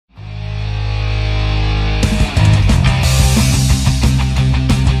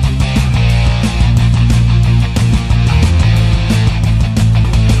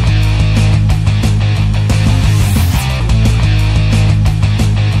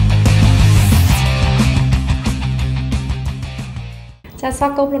ส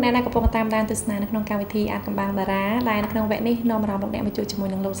กุลลูกแนะนำกับพงตามด้านตุสนาในขนมการวิธีอาจกำบังดาราลายในขนมแวะนี่นอมรองลูกแนะมาจุดจมูก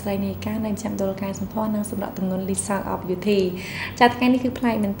หนังโลสไลนีก้าในแชมป์โดลกายสมพรนังสำหรับตังเงินลิซ่าออฟยูทีจากการนี้คือเพล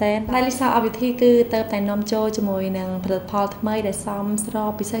ย์เหมือนเต้นลายลิซ่าออฟยูทีคือเติมแต่นมโจจมูกหนังผลิตพอลทำไมได้ซ้อมสรอ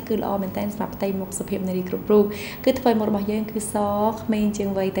บพิเศษคือละอเหมือนเต้นสำหรับเตยมุกสุภาพในดีกรุบรูคือถอยหมดบ่อยเยอะคือซอกไม่จึง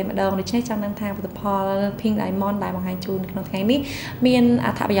ไว้เต็มดองโดยใช้จังนังทางผลิตพอลพิงไดมอนด์ไดมองไฮจูนขนมการนี้มีน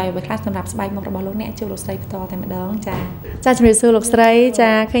อัฐประโยชน์ไปคลาสสำหรับสบายมุกระบาดลูกแนะจูโลสไลต่อเต็มดองจ้าจะมีสูตรลูกสไลจะ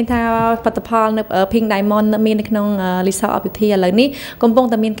เคยทำปัตตพอลในพิงไดมอนด์มีในขนมลิซ่าออฟยูทีอะไรนี้กำปง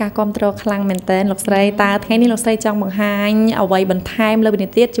แต่มีการคอมโตรคลังเหมือนเต้นลูกสไลตาแค่นี้ลูกสไลจังบางไฮเอาไว้บนไทม์เลยเป็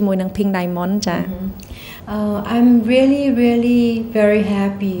นเตี้ยจมูกหนังพิงไดมอนด์จ้าI'm really very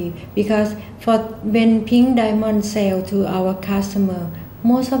happy because for when Pink Diamond sell to our customer,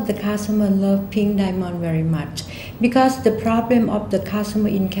 most of the customer love Pink Diamond very much because the problem of the customer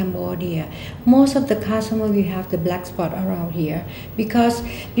in Cambodia, most of the customer will have the black spot around here because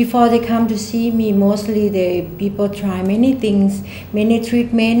before they come to see me, mostly the people try many things, many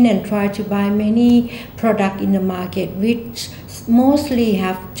treatment and try to buy many product in the market which mostly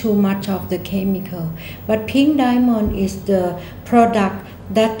have too much of the chemical, but Pink Diamond is the product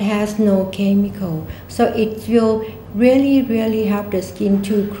that has no chemical, so it will really help the skin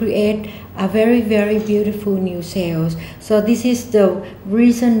to create a very beautiful new cells. So this is the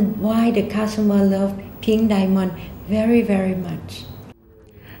reason why the customer love Pink Diamond very much.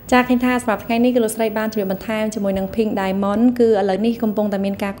 จากที่ท่าสำหรับថ្ងៃនេះគឺលោកស្រីបានជម្រាបបន្ថែមជាមួយនឹង Pink Diamond គឺឥឡូវនេះកំពុងតែ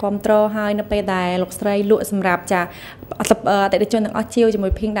មានការគ្រប់គ្រងហើយនៅពេលដែលលោកស្រីលក់សម្រាប់ចាអតិថិជនទាំងអស់ជាវជាមួ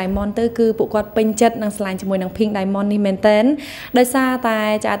យ Pink Diamond ទៅគឺពួកគាត់ពេញចិត្តនិងឆ្លាញ់ជាមួយនឹង Pink Diamond នេះមែនទែនដោយសារតែ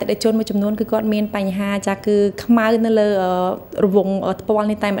ចាអតិថិជនមួយចំនួនគឺគាត់មានបញ្ហាចាគឺខ្មៅនៅលើរង្វង់ថ្ពាល់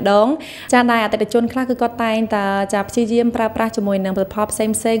នេះតែម្ដងចាដែលអតិថិជនខ្លះគឺគាត់តែងតែចាព្យាយាមប្រើប្រាស់ជាមួយនឹងផលិតផលផ្សេ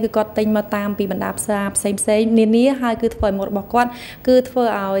ងគឺគាត់ទិញមកតាមពីបណ្ដាផ្សារផ្សេងនានាហើយគឺធ្វើឲ្យមុខរបស់គាត់គឺធ្វើ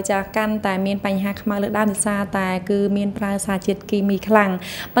ឲ្យចាកាន់តែមានបញ្ហាខ្មៅលើដើមដោយសារតែគឺមានប្រើសារជាតិគីមីខ្លាំង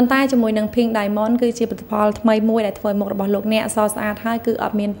ប៉ុន្តែជាមួយនឹង Pink Diamond គឺជាផលិតផលថ្មីមួយដែលធ្វើឲ្យមុខរបស់លោកអ្នកសស្អាតហើយគឺអ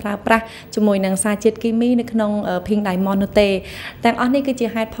ត់មានប្រើប្រាស់ជាមួយនឹងសារជាតិគីមីនៅក្នុង Pink Diamond នោះទេទាំងអស់នេះគឺជា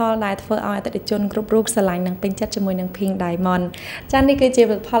ហេតុផលដែលធ្វើឲ្យអតិថិជនគ្រប់រូបស្រឡាញ់និងពេញចិត្តជាមួយនឹង Pink Diamond ចា៎នេះគឺជា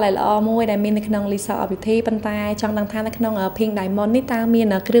ផលិតផលដែលល្អមួយដែលមាននៅក្នុង Lisa of Beauty ប៉ុន្តែចង់ដឹងថានៅក្នុង Pink Diamond នេះតើមាន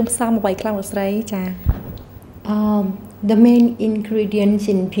គ្រឿងផ្សំអ្វីខ្លះលោកស្រីចា៎The main ingredients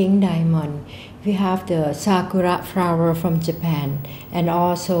in Pink Diamond, we have the sakura flower from Japan and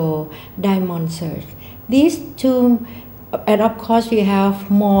also diamond search. These two, and of course we have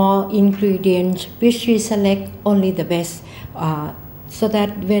more ingredients which we select only the best, so that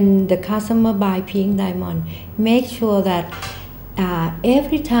when the customer buy Pink Diamond, make sure that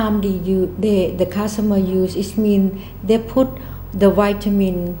every time the customer use, it means they put the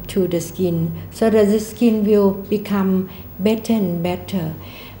vitamin to the skin so that the skin will become better and better.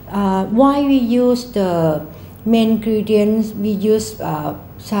 Why we use the main ingredients? We use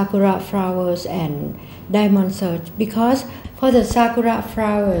sakura flowers and diamond search because for the sakura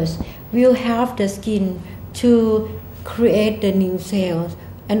flowers will help the skin to create the new cells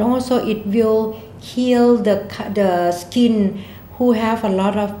and also it will heal the skin who have a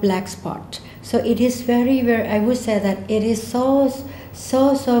lot of black spots. So it is very I would say that it is so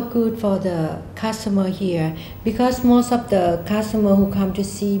good for the customer here because most of the customer who come to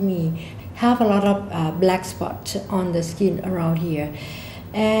see me have a lot of black spots on the skin around here,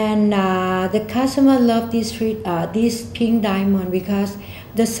 and the customer love this Pink Diamond because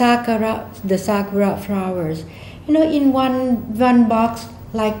the sakura flowers, you know, in one box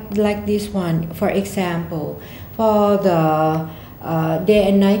like this one, for example, for the day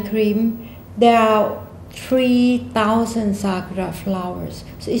and night cream. There are 3,000 sakura flowers.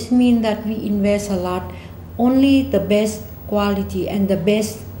 So it means that we invest a lot, only the best quality and the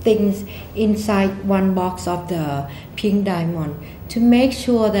best things inside one box of the Pink Diamond to make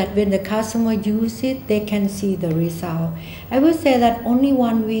sure that when the customer use it, they can see the result. I would say that only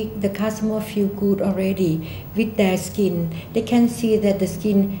 1 week the customer feel good already with their skin. They can see that the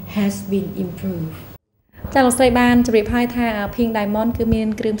skin has been improved. ចាលោកស្រីបានជម្រាបឲ្យថា Pink Diamond គឺមាន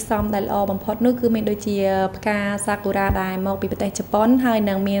គ្រឿងផ្សំដែលល្អបំផុតនោះគឺមានដូចជាផ្កា Sakura ដែលមកពីប្រទេសជប៉ុនហើយ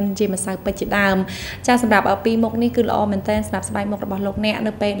នឹងមានជាម្សៅពេជ្រជាដើមចាសម្រាប់ពីរមុខនេះគឺល្អមែនទែនសម្រាប់ស្បែកមុខរបស់លោកអ្នក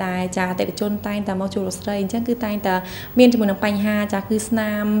នៅពេលដែលចាអតិថិជនតែងតែមកជួបលោកស្រីអញ្ចឹងគឺតែងតែមានជាមួយនឹងបញ្ហាចាគឺស្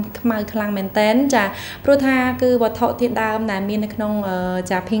នាមខ្មៅខ្លាំងមែនទែនចាព្រោះថាគឺវត្ថុធាតុដើមដែលមាននៅក្នុង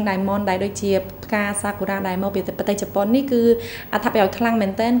ចា Pink Diamond ដែលដូចជាផ្ កាសាគូរ៉ាដែលមកពីប្រទេសជប៉ុននេះគឺអត្ថប្រយោជន៍ខ្លាំងមែ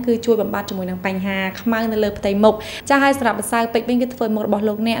នទែនគឺជួយបំបត្តិជាមួយនឹងបញ្ហាខ្មៅនៅលើផ្ទៃមុខចាហើយសម្រាប់ម្សៅពេជ្រវិញគឺធ្វើមុខរបស់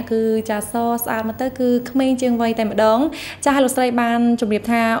លោកអ្នកគឺចាសស្អាតមកទៅគឺក្មេងជាងវ័យតែម្ដងចាហើយលោកស្រីបានជម្រាប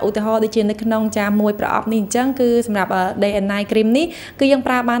ថាឧទាហរណ៍ដូចជានៅក្នុងចាមួយប្រអប់នេះអញ្ចឹងគឺសម្រាប់ Day and Night Cream នេះគឺយើង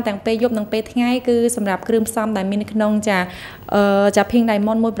ប្រើបានទាំងពេលយប់និងពេលថ្ងៃគឺសម្រាប់គ្រឿងផ្សំដែលមាននៅក្នុងចា Pink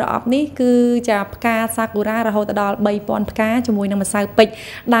Diamond មួយប្រអប់នេះគឺចាផ្កាសាគូរ៉ារហូតដល់ 3000 ផ្កាជាមួយនឹងម្សៅពេជ្រ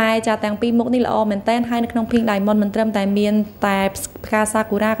ដែលចាទាំងពីរមុខនេះល្អមែនតើហើយនៅក្នុង Pink Diamond មិនត្រឹមតែមានតែផ្កាសា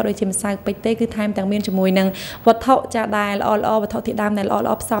គូរ៉ាក៏ដូចជាម្សៅពេជ្រទេគឺថែមទាំងមានជាមួយនឹងវត្ថុចាដែលល្អៗវត្ថុធាតុដើមដែលល្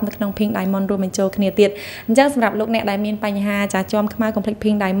អៗផ្សំនៅក្នុង Pink Diamond រួមបញ្ចូលគ្នាទៀតអញ្ចឹងសម្រាប់លោកអ្នកដែលមានបញ្ហាចាជាំខ្មៅ Complete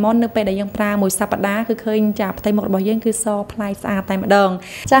Pink Diamond នៅពេលដែលយើងប្រើមួយសប្តាហ៍គឺឃើញចាផ្ទៃមុខរបស់យើងគឺសប្លែកស្អាតតែម្ដង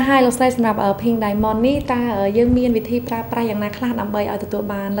ចាហើយលោកស្រីសម្រាប់ Pink Diamond នេះតើយើងមានវិធីប្រើប្រាស់យ៉ាងណាខ្លះដើម្បីឲ្យទទួល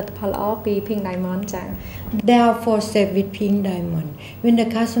បានលទ្ធផលល្អពី Pink Diamond ចា There are 4 steps with Pink Diamond. When the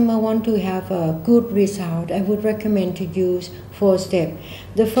customer want to have a good result, I would recommend to use 4 steps.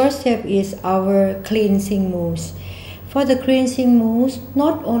 The first step is our cleansing mousse. For the cleansing mousse,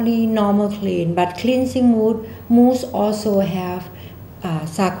 not only normal clean, but cleansing mousse also have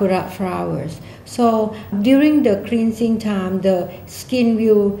sakura flowers. So during the cleansing time, the skin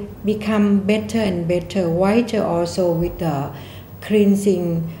will become better and better, whiter also with the cleansing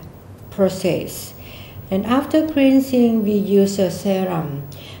process. And after cleansing, we use a serum.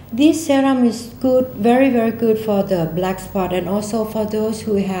 This serum is good, very, very good for the black spot and also for those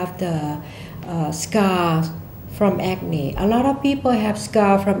who have the scars from acne. A lot of people have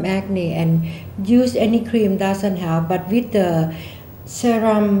scar from acne and use any cream doesn't help, but with the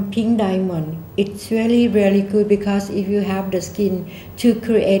serum Pink Diamond, it's really, really good because if you have the skin to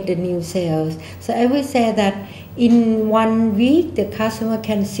create the new cells. So I would say that in 1 week, the customer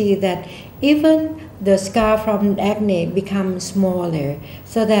can see that even the scar from acne becomes smaller.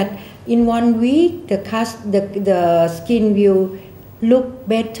 So that in 1 week, the skin will look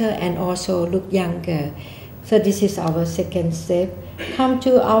better and also look younger. So this is our second step. Come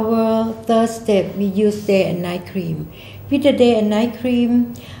to our third step, we use Day and Night Cream. With the Day and Night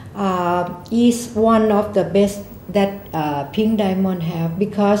Cream is one of the best that Pink Diamond have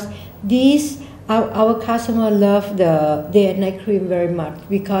because these our customer love the Day and Night Cream very much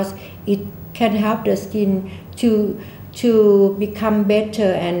because it can help the skin to become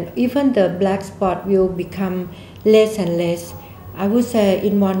better and even the black spot will become less and less. I would say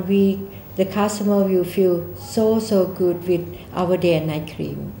in 1 week the customer will feel so good with our Day and Night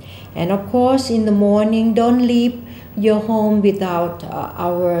Cream. And of course in the morning, don't leave your home without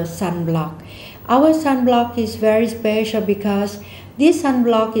our sunblock. Our sunblock is very special because this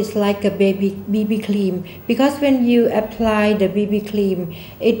sunblock is like a BB cream because when you apply the BB cream,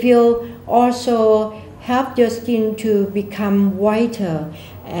 it will also help your skin to become whiter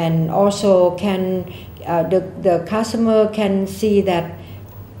and also can the customer can see that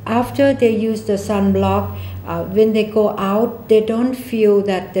after they use the sunblock, when they go out, they don't feel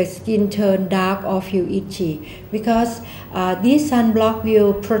that the skin turn dark or feel itchy because this sunblock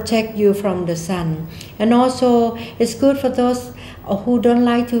will protect you from the sun. And also, it's good for those who don't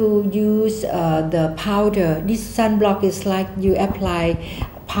like to use the powder. This sunblock is like you apply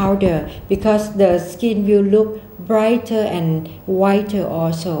powder because the skin will look brighter and whiter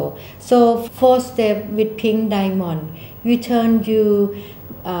also. So, 4th step with Pink Diamond, we turn you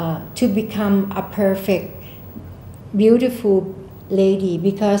to become a perfect, beautiful lady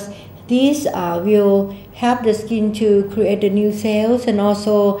because these will help the skin to create the new cells and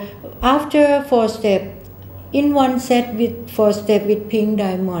also after 4 step, in 1 set with 4 step with Pink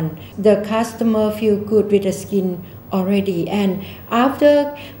Diamond, the customer feel good with the skin already and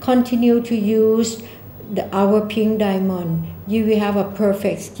after continue to use our Pink Diamond, you will have a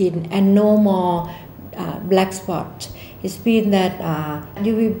perfect skin and no more black spot. It's been that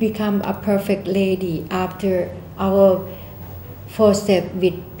you will become a perfect lady after our 4 step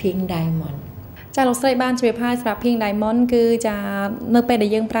with Pink Diamond. ចាលោកស្រីបានជម្រាបហើយសម្រាប់ Pink Diamond គឺចានៅពេលដែល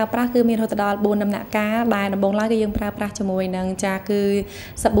យើងប្រើប្រាស់គឺមានរហូតដល់ 4 ដំណាក់កាលដែលដំបូងឡើយគឺយើងប្រើប្រាស់ជាមួយនឹងចាគឺ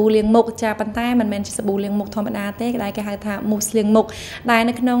សាប៊ូលាងមុខចាប៉ុន្តែមិនមែនជាសាប៊ូលាងមុខធម្មតាទេដែលគេហៅថា mousse លាងមុខដែល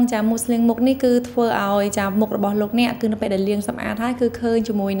នៅក្នុងចា mousse លាងមុខនេះគឺធ្វើឲ្យចាមុខរបស់លោកអ្នកគឺនៅពេលដែលលាងសម្អាតហើយគឺឃើញ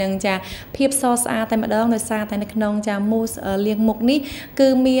ជាមួយនឹងចាភាពសស្អាតតែម្ដងដោយសារតែនៅក្នុងចា mousse លាងមុខនេះគឺ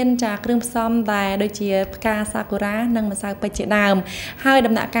មានចាគ្រឿងផ្សំដែលដូចជាផ្កាសាគូរ៉ានិងម្សៅពេជ្រជាដើមហើយ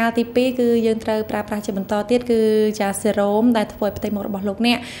ដំណាក់កាលទី 2 គឺយើងត្រូវ ប្រាប្រាជាបន្តទៀតគឺចាសេរ៉ូមដែលធ្វើឲ្យផ្ទៃមុខរបស់លោក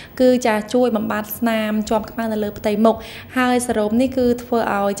អ្នកគឺចាជួយបំបត្តិស្នាមជាប់ខ្មៅនៅលើផ្ទៃមុខហើយសេរ៉ូមនេះគឺធ្វើ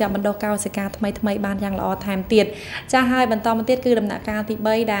ឲ្យចាបណ្ដុះកោសិកាថ្មីបានយ៉ាងល្អថែមទៀតចាហើយបន្តមកទៀតគឺដំណាក់កាលទី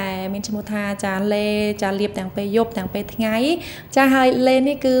3ដែលមានឈ្មោះថាចាលេចាលាបទាំងពេលយប់ទាំងពេលថ្ងៃចាហើយលេ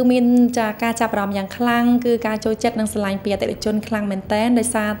នេះគឺមានចាការចាប់អារម្មណ៍យ៉ាងខ្លាំងគឺការចូលចិត្តនិងស្រឡាញ់ពីអតិថិជនខ្លាំងមែនទែនដោយ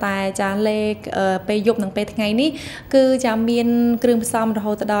សារតែចាលេពេលយប់និងពេលថ្ងៃនេះគឺចាមានគ្រឿងផ្សំរ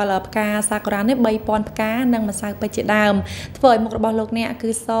ហូតដល់ផ្កាសាគុរ៉ានេះ3000ផ្កានិងម្សៅពេជ្រជាដើមធ្វើឲ្យមុខរបស់លោកអ្នកគឺ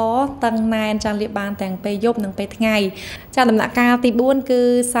សតឹងណែនចាលាបបានទាំងពេលយប់និងពេលថ្ងៃចាដំណាក់កាលទី4គឺ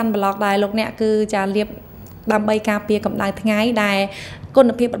Sun Block ដែលលោកអ្នកគឺចាលាបដើម្បីការពារកម្ដៅថ្ងៃដែលគុ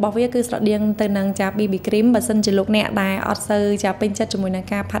ណភាពរបស់វាគឺស្រដៀងទៅនឹងចា BB cream បើសិនជាលោកអ្នកដែលអត់សូវចាពេញចិត្តជាមួយនឹង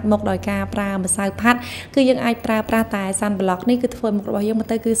ការផាត់មុខដោយការប្រើម្សៅផាត់គឺយើងអាចប្រើប្រាស់តែ Sun Block នេះគឺធ្វើមុខរបស់យើងមក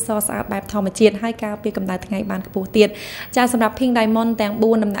ទៅគឺសស្អាតបែបធម្មជាតិហើយការពារកម្ដៅថ្ងៃបានខ្ពស់ទៀតចាសម្រាប់ Pink Diamond ទាំង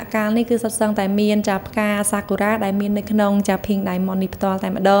4ដំណាក់កាលនេះគឺសុទ្ធសឹងតែមានចាផ្កា Sakura ដែលមាននៅក្នុងចា Pink Diamond នេះផ្ទាល់តែ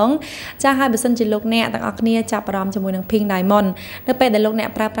ម្ដងចាហើយបើសិនជាលោកអ្នកទាំងអស់គ្នាចាប់អារម្មណ៍ជាមួយនឹង Pink Diamond នៅពេលដែលលោកអ្នក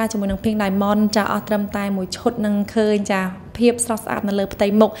ប្រើប្រាស់ជាមួយនឹង Pink Diamond ចាអស់ត្រឹមតែមួយឈុតនឹងឃើញចាភាពស្រស់ស្អាតនៅលើផ្ទៃ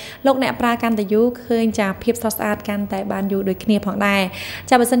មុខលោកអ្នកប្រើកាន់តែយូរឃើញចាភាពស្រស់ស្អាតកាន់តែបានយូរដូចគ្នាផងដែរ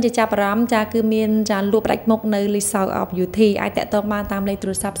ចាបើសិនជាចាប់អារម្មណ៍ចាគឺមានចាលក់ផ្ដាច់មុខនៅ South of Beauty អាចតាក់ទងបានតាមលេខទូ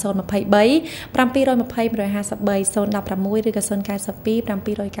រស័ព្ទ023 720 153 016 ឬក៏092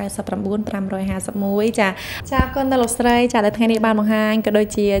 799 551ចាអរគុណដល់លោកស្រីចាដែលថ្ងៃនេះបានបង្ហាញក៏ដូច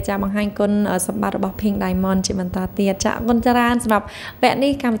ជាចាបង្ហាញគុណសម្បត្តិរបស់ Pink Diamond ជាបន្តទៀតចាអរគុណច្រើនសម្រាប់វគ្គ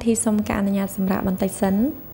នេះកម្មវិធីសូមការអនុញ្ញាតសម្រាប់បន្តិចសិន